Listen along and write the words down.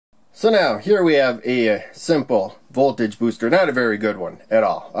So now, here we have a simple voltage booster, not a very good one at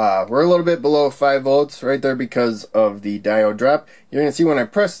all. We're a little bit below 5 volts right there because of the diode drop. You're going to see when I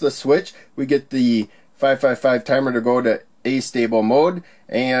press the switch, we get the 555 timer to go to astable mode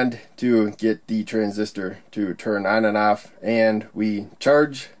and to get the transistor to turn on and off. And we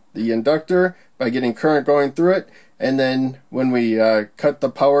charge the inductor by getting current going through it. And then when we cut the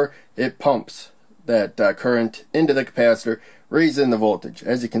power, it pumps that current into the capacitor, raising the voltage.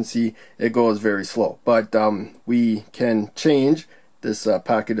 As you can see, it goes very slow, but we can change this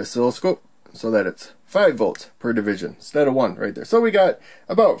pocket oscilloscope so that it's 5 volts per division instead of 1 right there. So we got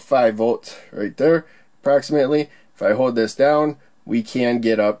about 5 volts right there approximately. If I hold this down, we can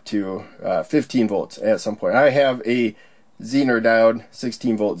get up to 15 volts at some point. I have a Zener diode,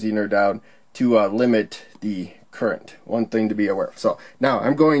 16 volt Zener diode, to limit the current. One thing to be aware of. So now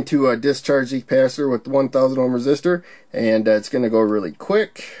I'm going to discharge the capacitor with the 1000 ohm resistor, and it's going to go really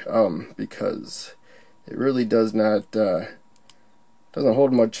quick because it really does not doesn't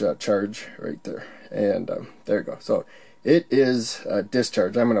hold much charge right there. And there you go. So it is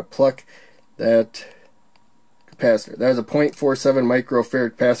discharged. I'm going to pluck that capacitor. That is a 0.47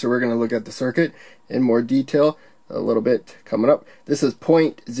 microfarad capacitor. We're going to look at the circuit in more detail a little bit coming up. This is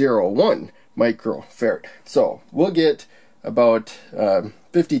 0.01 microfarad. So we'll get about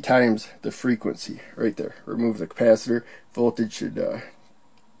 50 times the frequency right there. Remove the capacitor. Voltage should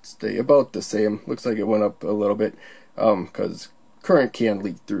stay about the same. Looks like it went up a little bit because current can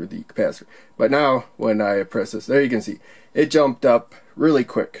leak through the capacitor. But now when I press this, there you can see it jumped up really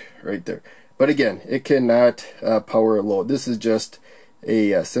quick right there. But again, it cannot power a load. This is just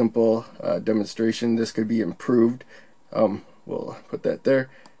a simple demonstration. This could be improved. We'll put that there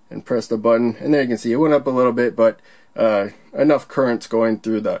and press the button, and there you can see it went up a little bit, but enough current's going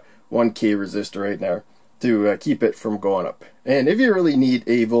through the 1K resistor right now to keep it from going up. And if you really need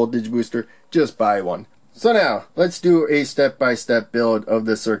a voltage booster, just buy one. So now, let's do a step-by-step build of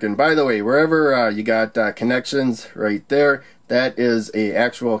this circuit. By the way, wherever you got connections right there, that is a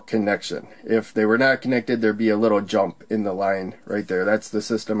actual connection. If they were not connected, there'd be a little jump in the line right there. That's the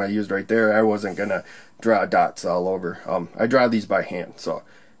system I used right there. I wasn't gonna draw dots all over. I draw these by hand, so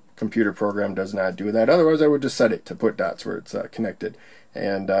computer program does not do that. Otherwise, I would just set it to put dots where it's connected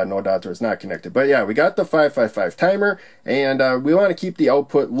and no dots where it's not connected. But yeah, we got the 555 timer, and we want to keep the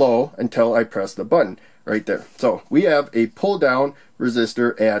output low until I press the button right there. So we have a pull down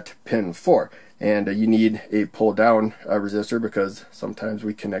resistor at pin 4, and you need a pull down resistor because sometimes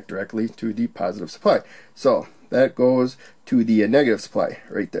we connect directly to the positive supply. So that goes to the negative supply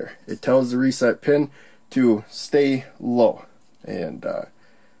right there. It tells the reset pin to stay low, and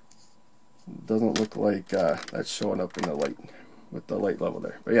doesn't look like that's showing up in the light with the light level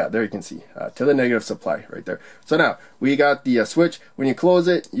there. But yeah, there you can see to the negative supply right there. So now we got the switch. When you close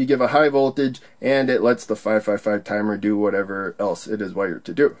it, you give a high voltage, and it lets the 555 timer do whatever else it is wired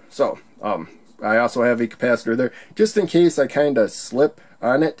to do. So I also have a capacitor there just in case I kind of slip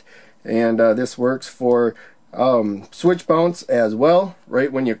on it, and this works for switch bounce as well.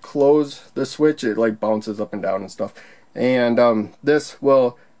 Right when you close the switch, it like bounces up and down and stuff, and this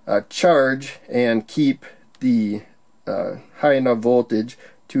will charge and keep the high enough voltage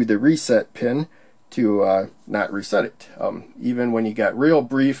to the reset pin to not reset it, even when you got real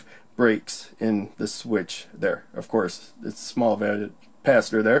brief breaks in the switch there. Of course, it's small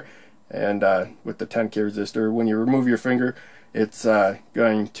capacitor there, and with the 10K resistor, when you remove your finger, it's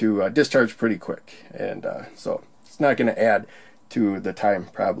going to discharge pretty quick, and so it's not going to add to the time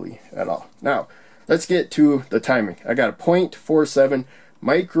probably at all. Now let's get to the timing. I got a 0.47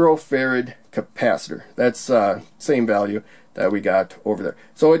 microfarad capacitor. That's same value that we got over there.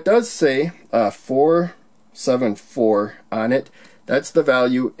 So it does say 474 on it. That's the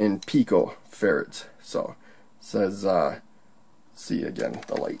value in picofarads. So it says see again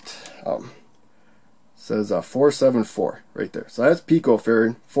the light says 474 right there. So that's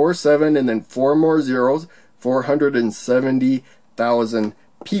picofarad, 47 and then 4 more zeros, 470,000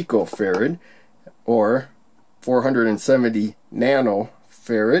 picofarad, or 470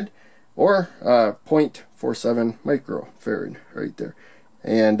 nanofarad, or 0.47 microfarad right there.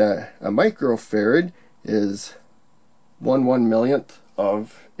 And a microfarad is 1/1,000,000th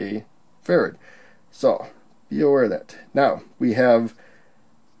of a farad. So be aware of that. Now we have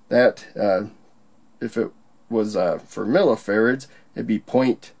that if it was for millifarads, it'd be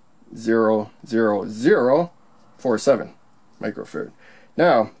 0.00047 microfarad.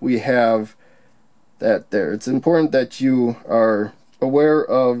 Now we have that there. It's important that you are aware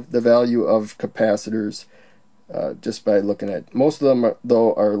of the value of capacitors just by looking at most of them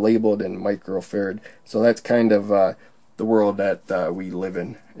though are labeled in microfarad, so that's kind of the world that we live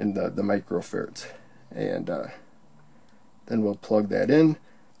in the microfarads. And then we'll plug that in.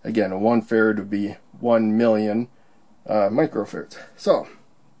 Again, a 1 farad would be 1 million microfarads. So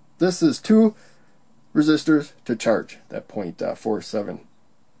this is 2 resistors to charge that 0.47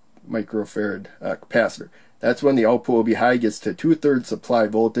 microfarad capacitor. That's when the output will be high, gets to 2/3 supply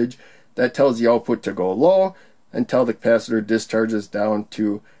voltage. That tells the output to go low until the capacitor discharges down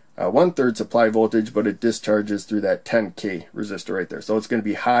to 1/3 supply voltage, but it discharges through that 10K resistor right there. So it's going to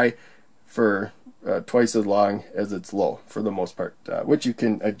be high for twice as long as it's low for the most part, which you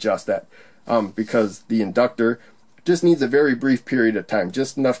can adjust that because the inductor just needs a very brief period of time,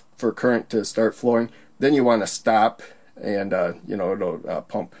 just enough for current to start flowing. Then you want to stop, and you know, it'll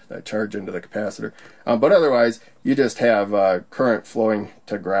pump that charge into the capacitor. But otherwise, you just have current flowing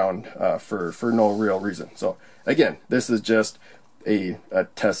to ground for no real reason. So again, this is just a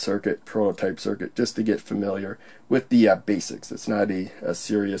test circuit, prototype circuit, just to get familiar with the basics. It's not a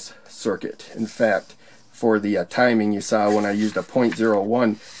serious circuit. In fact, for the timing, you saw when I used a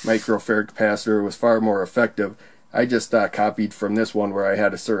 0.01 microfarad capacitor, it was far more effective. I just copied from this one where I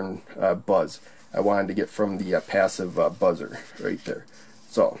had a certain buzz I wanted to get from the passive buzzer right there.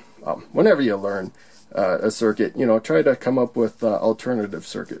 So whenever you learn a circuit, you know, try to come up with alternative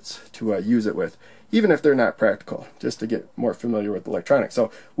circuits to use it with, even if they're not practical, just to get more familiar with electronics.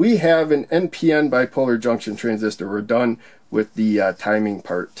 So we have an NPN bipolar junction transistor. We're done with the timing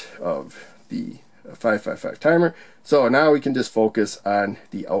part of the 555 timer. So now we can just focus on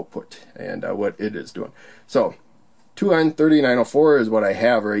the output and what it is doing. So 2N3904 is what I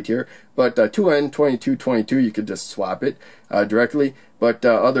have right here, but 2N2222, you could just swap it directly, but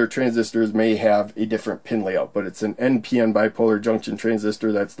other transistors may have a different pin layout, but it's an NPN bipolar junction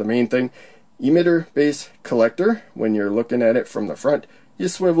transistor. That's the main thing. Emitter, base, collector. When you're looking at it from the front, you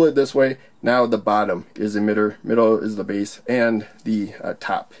swivel it this way. Now the bottom is emitter, middle is the base, and the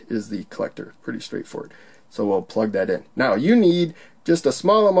top is the collector. Pretty straightforward. So we'll plug that in. Now you need just a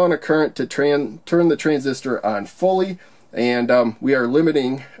small amount of current to turn the transistor on fully, and we are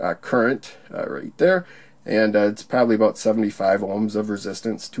limiting current right there, and it's probably about 75 ohms of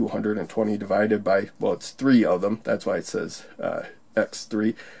resistance. 220 divided by, well, it's 3 of them, that's why it says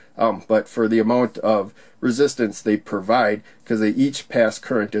X3. But for the amount of resistance they provide, because they each pass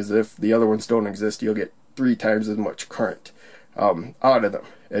current as if the other ones don't exist, you'll get 3 times as much current out of them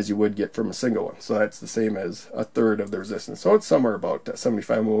as you would get from a single one. So that's the same as 1/3 of the resistance. So it's somewhere about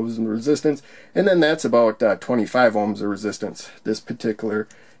 75 ohms in resistance, and then that's about 25 ohms of resistance, this particular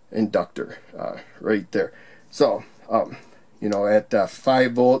inductor right there. So you know, at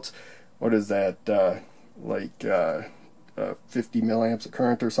 5 volts, what is that, like 50 milliamps of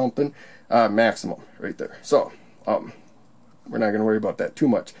current or something, maximum right there. So we're not going to worry about that too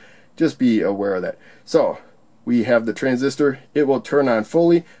much, just be aware of that. So we have the transistor, it will turn on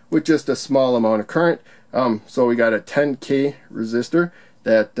fully with just a small amount of current. So we got a 10K resistor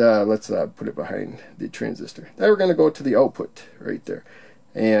that let's put it behind the transistor. Then we're going to go to the output right there,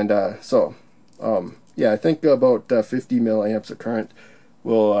 and so yeah, I think about 50 milliamps of current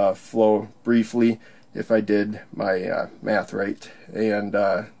will flow briefly if I did my math right, and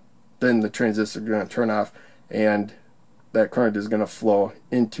then the transistor is going to turn off, and that current is going to flow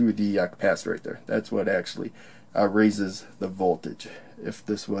into the capacitor right there. That's what actually raises the voltage, if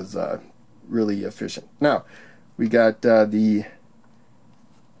this was really efficient. Now we got the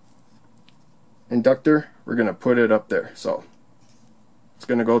inductor, we're going to put it up there. So it's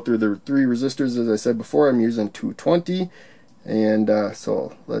going to go through the 3 resistors. As I said before, I'm using 220, and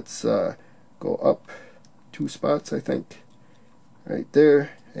so let's go up 2 spots, I think, right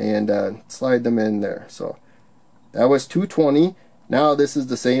there, and slide them in there. So that was 220. Now this is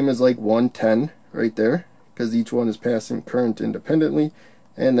the same as like 110 right there, because each one is passing current independently.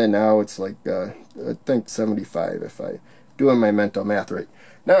 And then now it's like I think 75 if I'm doing my mental math right.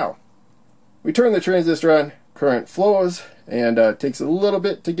 Now we turn the transistor on, current flows, and it takes a little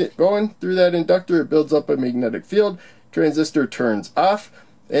bit to get going through that inductor. It builds up a magnetic field, transistor turns off,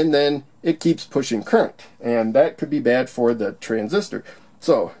 and then it keeps pushing current, and that could be bad for the transistor.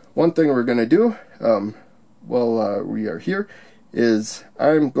 So one thing we're going to do while we are here is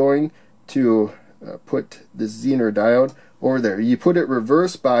I'm going to put the Zener diode over there. You put it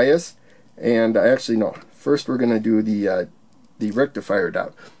reverse bias, and actually no, first we're going to do the rectifier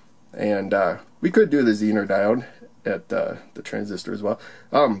diode, and we could do the Zener diode at the transistor as well,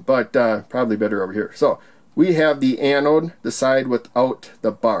 but probably better over here. So we have the anode, the side without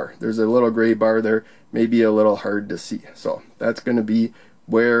the bar. There's a little gray bar there, maybe a little hard to see. So that's going to be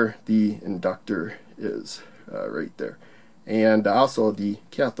where the inductor is right there, and also the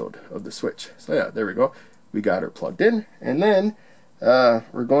cathode of the switch. So yeah, there we go. we got her plugged in. And then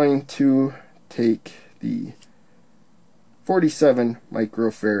we're going to take the 47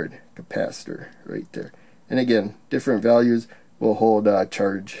 microfarad capacitor right there. And again, different values will hold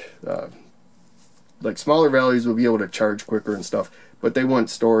charge. Like smaller values will be able to charge quicker and stuff, but they won't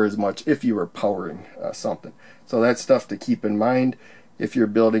store as much if you were powering something. So that's stuff to keep in mind if you're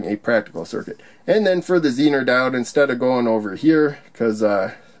building a practical circuit. And then for the Zener diode, instead of going over here, because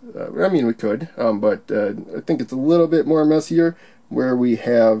I mean we could, but I think it's a little bit more messier where we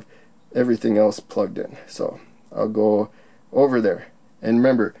have everything else plugged in. So I'll go over there. And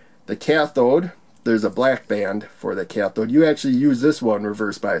remember, the cathode, there's a black band for the cathode. You actually use this one,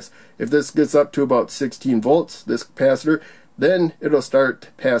 reverse bias. If this gets up to about 16 volts, this capacitor, then it'll start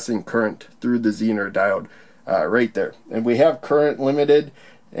passing current through the Zener diode right there. And we have current limited,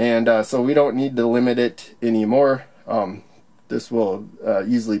 and so we don't need to limit it anymore. This will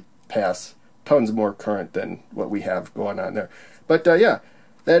easily pass tons more current than what we have going on there. But yeah,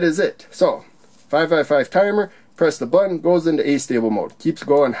 that is it. So 555 timer, press the button, goes into astable mode, keeps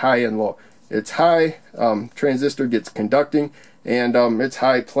going high and low. It's high, transistor gets conducting, and it's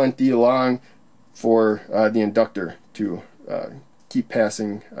high plenty long for the inductor to keep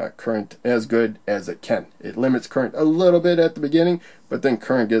passing current as good as it can. It limits current a little bit at the beginning, but then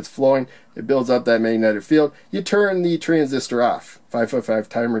current gets flowing. It builds up that magnetic field. You turn the transistor off. 555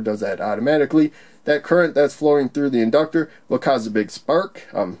 timer does that automatically. That current that's flowing through the inductor will cause a big spark,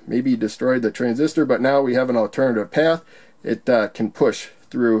 maybe destroy the transistor, but now we have an alternative path. It can push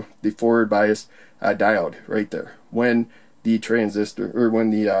through the forward bias diode right there when the transistor, or when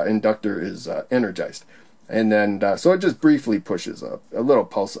the inductor is energized. And then, so it just briefly pushes a little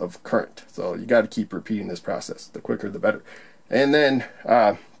pulse of current. So you got to keep repeating this process. The quicker the better. And then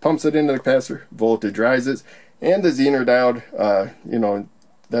pumps it into the capacitor, voltage rises, and the Zener diode, you know,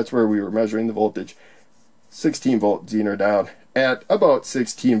 that's where we were measuring the voltage. 16 volt Zener diode at about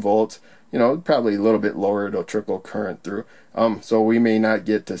 16 volts. You know, probably a little bit lower, it'll trickle current through. So we may not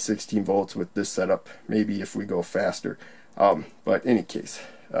get to 16 volts with this setup, maybe if we go faster. But in any case,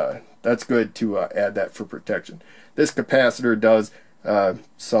 that's good to add that for protection. This capacitor does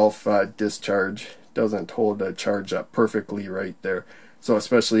self-discharge, doesn't hold a charge up perfectly right there. So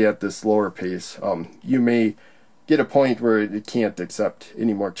especially at this lower pace, you may get a point where it can't accept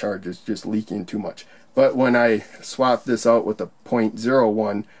any more charges, just leaking too much. But when I swapped this out with a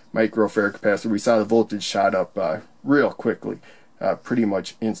 0.01 microfarad capacitor, we saw the voltage shot up real quickly, pretty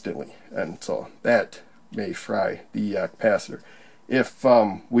much instantly. And so that may fry the capacitor if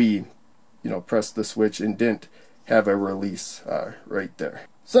we, you know, press the switch and didn't have a release right there.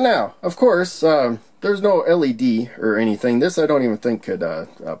 So now, of course, there's no LED or anything. This I don't even think could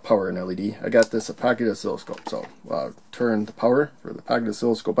power an LED. I got this a pocket oscilloscope, so turn the power for the pocket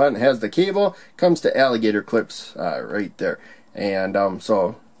oscilloscope on. It has the cable, comes to alligator clips right there, and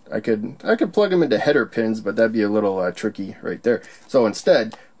so I could plug them into header pins, but that'd be a little tricky right there. So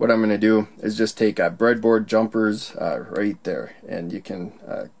instead, what I'm going to do is just take breadboard jumpers right there, and you can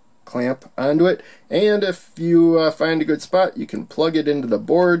clamp onto it, and if you find a good spot, you can plug it into the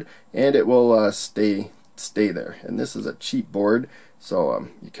board and it will stay there. And this is a cheap board, so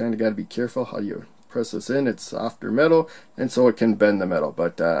you kind of got to be careful how you press this in. It's softer metal, and so it can bend the metal,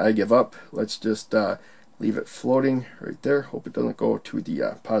 but I give up. Let's just leave it floating right there. Hope it doesn't go to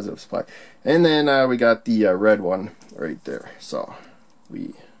the positive supply. And then we got the red one right there, so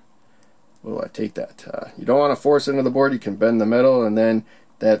we will take that. You don't want to force it into the board. You can bend the metal, and then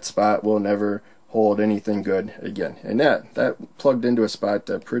that spot will never hold anything good again. And that plugged into a spot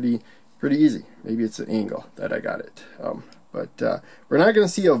pretty easy. Maybe it's an angle that I got it. But we're not going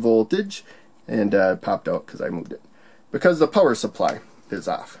to see a voltage, and it popped out because I moved it, because the power supply is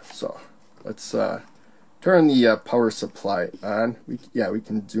off. So let's turn the power supply on. We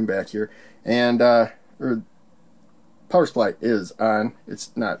can zoom back here, and power supply is on. It's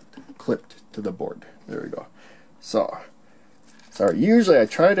not clipped to the board. There we go. So sorry, usually I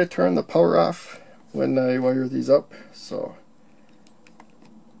try to turn the power off when I wire these up, so,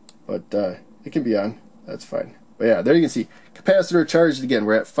 but it can be on, that's fine. But yeah, there you can see, capacitor charged again.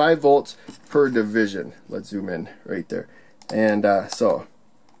 We're at 5 volts per division. Let's zoom in right there. And so,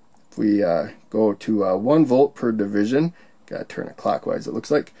 if we go to 1 volt per division, gotta turn it clockwise it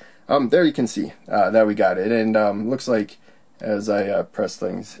looks like, there you can see that we got it. And looks like as I press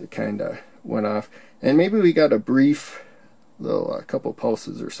things, it kinda went off. And maybe we got a brief little couple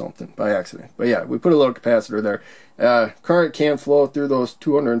pulses or something by accident. But yeah, we put a little capacitor there. Current can flow through those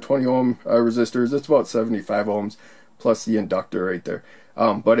 220 ohm resistors. It's about 75 ohms plus the inductor right there.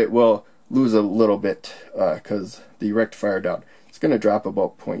 But it will lose a little bit because the rectifier diode is going to drop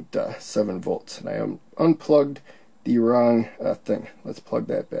about 0.7 volts. And I unplugged the wrong thing. Let's plug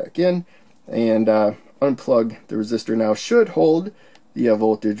that back in and unplug the resistor. Now should hold the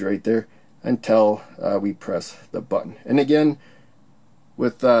voltage right there until we press the button. And again,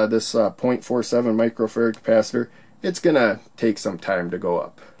 with this 0.47 microfarad capacitor, it's going to take some time to go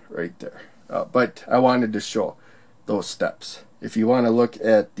up right there. But I wanted to show those steps. If you want to look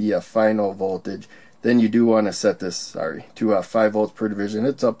at the final voltage, then you do want to set this, to 5 volts per division.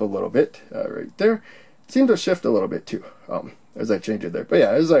 It's up a little bit right there. It seems to shift a little bit too as I change it there. But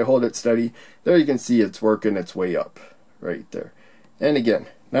yeah, as I hold it steady, there you can see it's working its way up right there. And again,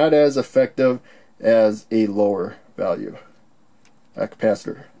 not as effective as a lower value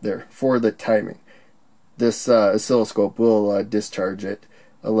capacitor there for the timing. This oscilloscope will discharge it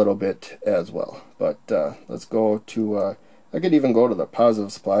a little bit as well. But let's go to, I could even go to the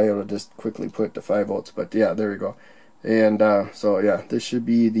positive supply. It'll just quickly put it to 5 volts. But yeah, there we go. And so yeah, this should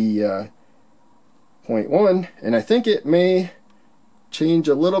be the 0.1. And I think it may change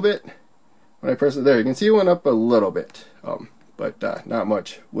a little bit when I press it there. You can see it went up a little bit. But not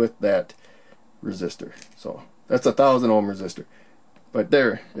much with that resistor. So that's a 1000 ohm resistor. But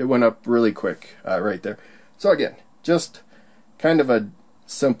there, it went up really quick right there. So again, just kind of a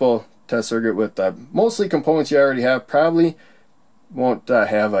simple test circuit with mostly components you already have. Probably won't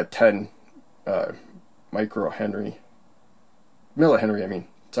have a 10 millihenry, I mean,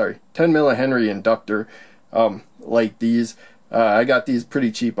 sorry, 10 millihenry inductor like these. I got these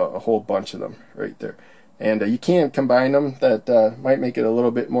pretty cheap, a whole bunch of them right there. And you can combine them. That might make it a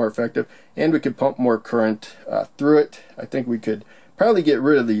little bit more effective. And we could pump more current through it. I think we could probably get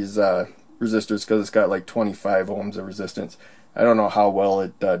rid of these resistors because it's got like 25 ohms of resistance. I don't know how well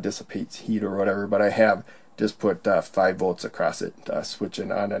it dissipates heat or whatever, but I have just put 5 volts across it,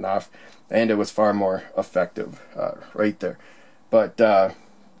 switching on and off, and it was far more effective right there. But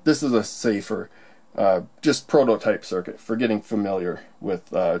this is a safer, just prototype circuit for getting familiar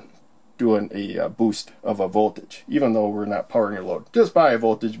with doing a boost of a voltage, even though we're not powering your load. Just buy a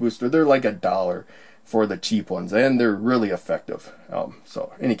voltage booster. They're like $1 for the cheap ones, and they're really effective.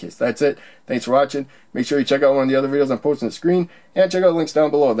 So in any case, that's it. Thanks for watching. Make sure you check out one of the other videos I'm posting on the screen, and check out the links down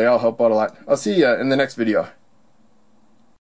below. They all help out a lot. I'll see you in the next video.